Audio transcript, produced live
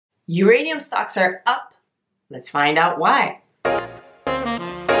Uranium stocks are up. Let's find out why.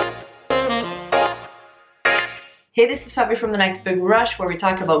 Hey, this is Fabi from The Next Big Rush, where we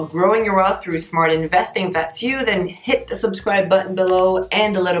talk about growing your wealth through smart investing. If that's you, then hit the subscribe button below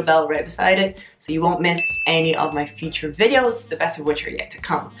and the little bell right beside it so you won't miss any of my future videos, the best of which are yet to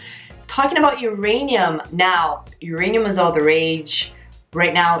come. Talking about uranium now, uranium is all the rage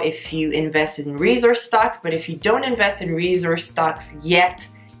right now if you invested in resource stocks, but if you don't invest in resource stocks yet,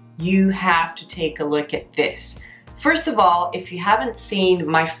 you have to take a look at this. First of all, if you haven't seen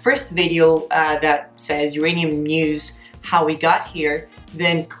my first video that says uranium news, how we got here,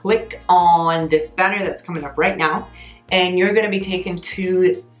 then click on this banner that's coming up right now, and you're going to be taken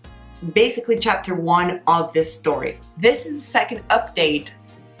to basically chapter 1 of this story. This is the second update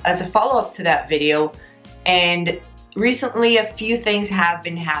as a follow-up to that video, and recently a few things have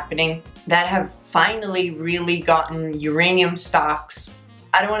been happening that have finally really gotten uranium stocks,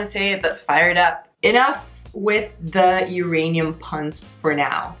 I don't want to say it, but fired up. Enough with the uranium puns for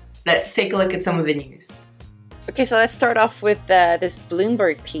now. Let's take a look at some of the news. Okay, so let's start off with this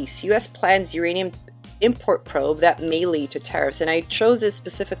Bloomberg piece. US plans uranium import probe that may lead to tariffs. And I chose this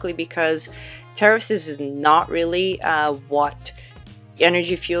specifically because tariffs is not really what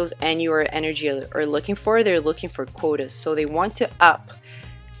Energy Fuels and Your Energy are looking for. They're looking for quotas. So they want to up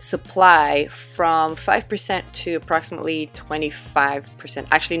supply from 5% to approximately 25%.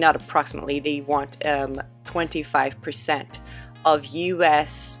 Actually, not approximately, they want 25% of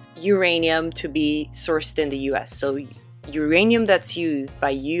US uranium to be sourced in the US. So uranium that's used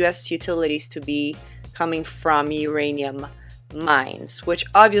by US utilities to be coming from uranium mines, which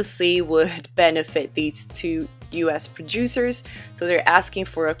obviously would benefit these two US producers. So they're asking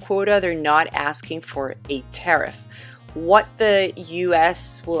for a quota, they're not asking for a tariff. What the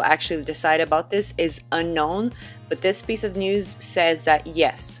US will actually decide about this is unknown, but this piece of news says that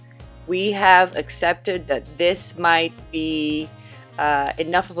yes, we have accepted that this might be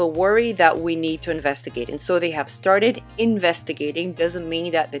enough of a worry that we need to investigate. And so they have started investigating. Doesn't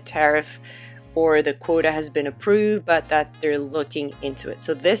mean that the tariff or the quota has been approved, but that they're looking into it.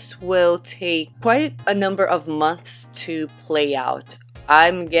 So this will take quite a number of months to play out.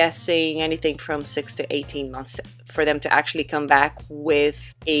 I'm guessing anything from 6 to 18 months for them to actually come back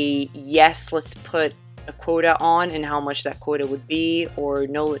with a yes, let's put a quota on and how much that quota would be, or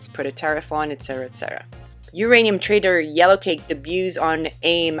no, let's put a tariff on, etc, etc. Uranium trader Yellowcake debuts on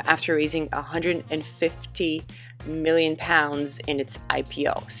AIM after raising 150 million pounds in its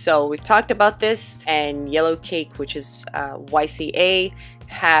IPO. So we've talked about this, and Yellowcake, which is YCA,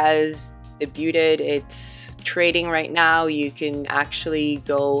 has debuted. It's trading right now. You can actually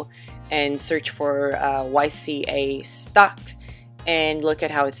go and search for YCA stock and look at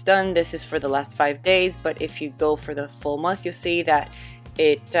how it's done. This is for the last 5 days, but if you go for the full month, you'll see that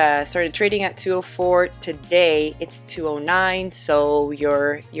it started trading at 204. Today it's 209, so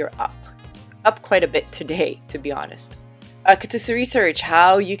you're up quite a bit today, to be honest. Katusa Research,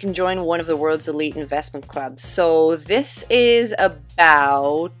 how you can join one of the world's elite investment clubs. So this is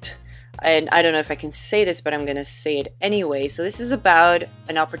about, and I don't know if I can say this, but I'm going to say it anyway. So this is about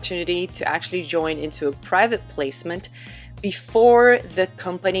an opportunity to actually join into a private placement before the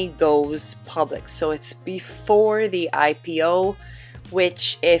company goes public. So it's before the IPO,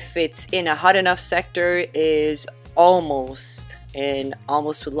 which if it's in a hot enough sector is almost, and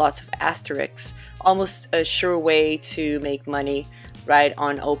almost with lots of asterisks, almost a sure way to make money right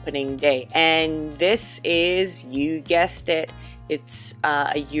on opening day. And this is, you guessed it, it's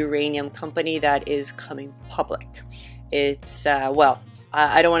a uranium company that is coming public. It's, well,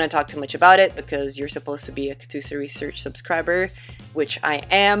 I don't want to talk too much about it because you're supposed to be a Katusa Research subscriber, which I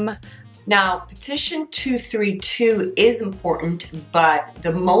am. Now, petition 232 is important, but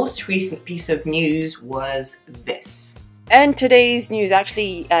the most recent piece of news was this. And today's news,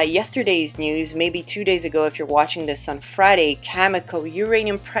 actually yesterday's news, maybe 2 days ago if you're watching this on Friday, Cameco,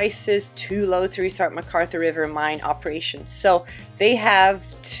 uranium prices too low to restart McArthur River mine operations. So they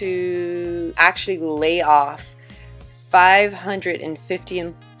have to actually lay off 550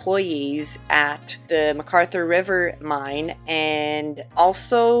 employees at the McArthur River mine, and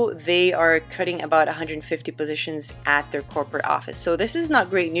also they are cutting about 150 positions at their corporate office. So this is not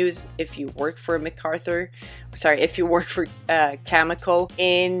great news if you work for if you work for Cameco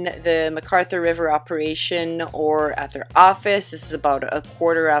in the McArthur River operation or at their office. This is about a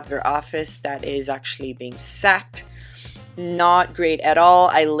quarter of their office that is actually being sacked. Not great at all.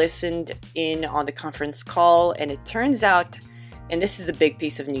 I listened in on the conference call, and it turns out, and this is the big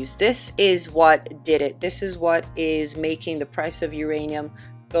piece of news, this is what did it. This is what is making the price of uranium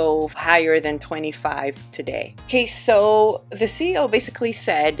go higher than 25 today. Okay, so the CEO basically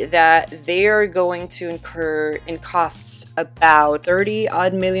said that they're going to incur in costs about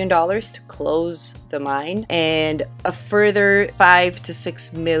 $30 million to close the mine and a further $5 to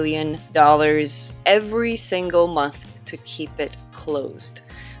 $6 million every single month to keep it closed.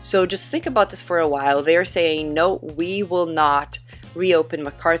 So just think about this for a while. They're saying, no, we will not reopen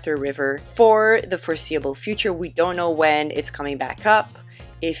McArthur River for the foreseeable future. We don't know when it's coming back up.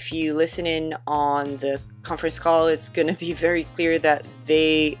 If you listen in on the conference call, it's going to be very clear that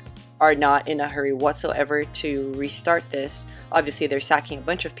they are not in a hurry whatsoever to restart this. Obviously, they're sacking a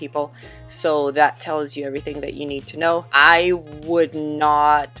bunch of people, so that tells you everything that you need to know. I would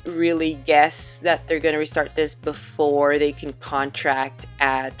not really guess that they're going to restart this before they can contract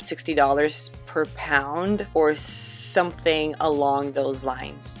at $60 per pound or something along those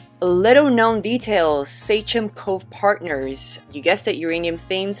lines. Little known details, Sachem Cove Partners. You guessed it, uranium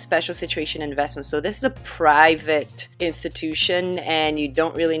themed special situation investment. So this is a private institution and you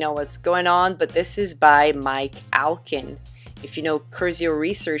don't really know what's going on, but this is by Mike Alkin. If you know Curzio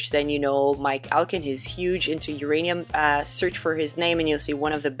Research, then you know Mike Alkin. He's huge into uranium. Search for his name and you'll see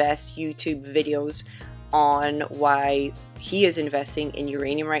one of the best YouTube videos on why he is investing in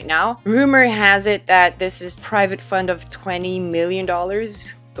uranium right now. Rumor has it that this is a private fund of $20 million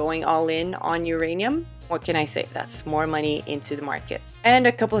going all in on uranium. What can I say? That's more money into the market. And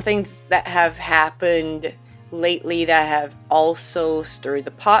a couple of things that have happened lately that have also stirred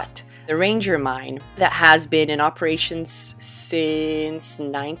the pot. The Ranger mine that has been in operations since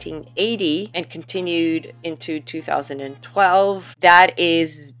 1980 and continued into 2012. That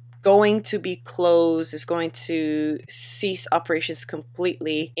is going to be closed, is going to cease operations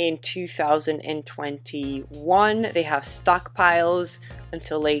completely in 2021. They have stockpiles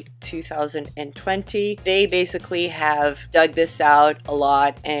until late 2020. They basically have dug this out a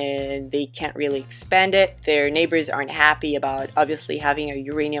lot and they can't really expand it. Their neighbors aren't happy about obviously having a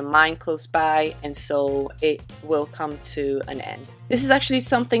uranium mine close by, and so it will come to an end. This is actually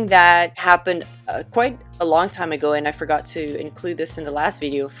something that happened quite a long time ago, and I forgot to include this in the last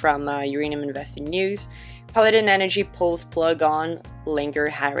video from Uranium Investing News. Paladin Energy pulls plug on Langer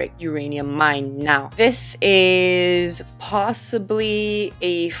Heinrich uranium mine. Now, this is possibly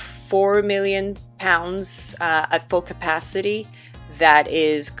a 4 million pounds at full capacity that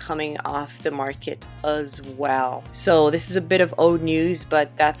is coming off the market as well. So this is a bit of old news,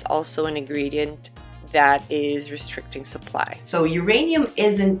 but that's also an ingredient that is restricting supply. So uranium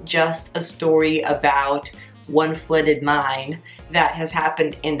isn't just a story about one flooded mine that has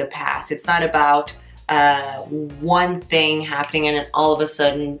happened in the past. It's not about one thing happening and then all of a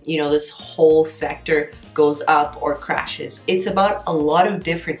sudden, you know, this whole sector goes up or crashes. It's about a lot of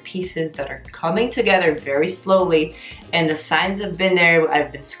different pieces that are coming together very slowly, and the signs have been there.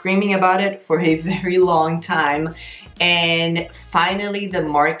 I've been screaming about it for a very long time. And finally, the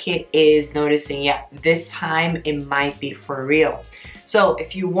market is noticing, yeah, this time it might be for real. So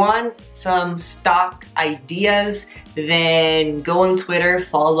if you want some stock ideas, then go on Twitter,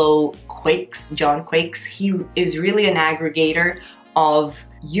 follow Quakes, John Quakes. He is really an aggregator of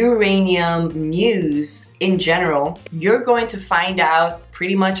uranium news in general. You're going to find out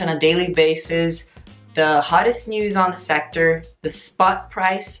pretty much on a daily basis the hottest news on the sector, the spot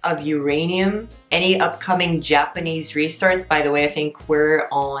price of uranium, any upcoming Japanese restarts. By the way, I think we're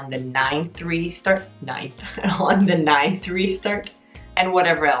on the ninth restart, and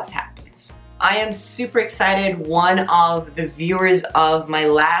whatever else happens. I am super excited. One of the viewers of my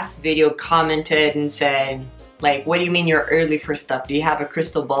last video commented and said, like, what do you mean you're early for stuff? Do you have a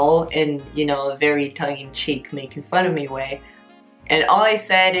crystal ball? In, you know, a very tongue-in-cheek, making fun of me way. And all I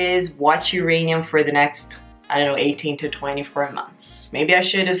said is watch uranium for the next, I don't know, 18 to 24 months. Maybe I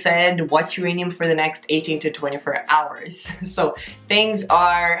should have said watch uranium for the next 18 to 24 hours. So things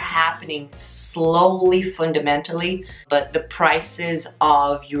are happening slowly, fundamentally, but the prices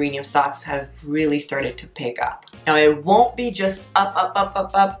of uranium stocks have really started to pick up. Now, it won't be just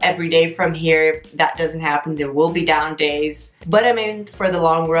up every day from here. That doesn't happen. There will be down days. But I mean, for the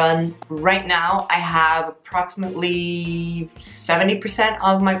long run, right now I have approximately 70%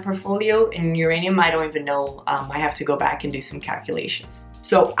 of my portfolio in uranium. I don't even know. I have to go back and do some calculations.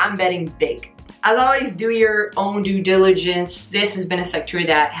 So I'm betting big. As always, do your own due diligence. This has been a sector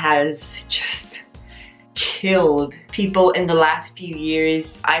that has just killed people in the last few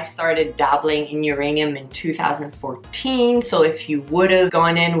years. I started dabbling in uranium in 2014, so if you would have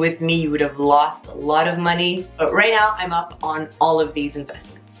gone in with me, you would have lost a lot of money. But right now, I'm up on all of these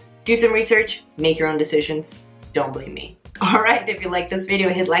investments. Do some research, make your own decisions. Don't blame me. All right, if you like this video,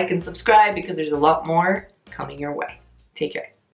 hit like and subscribe because there's a lot more coming your way. Take care.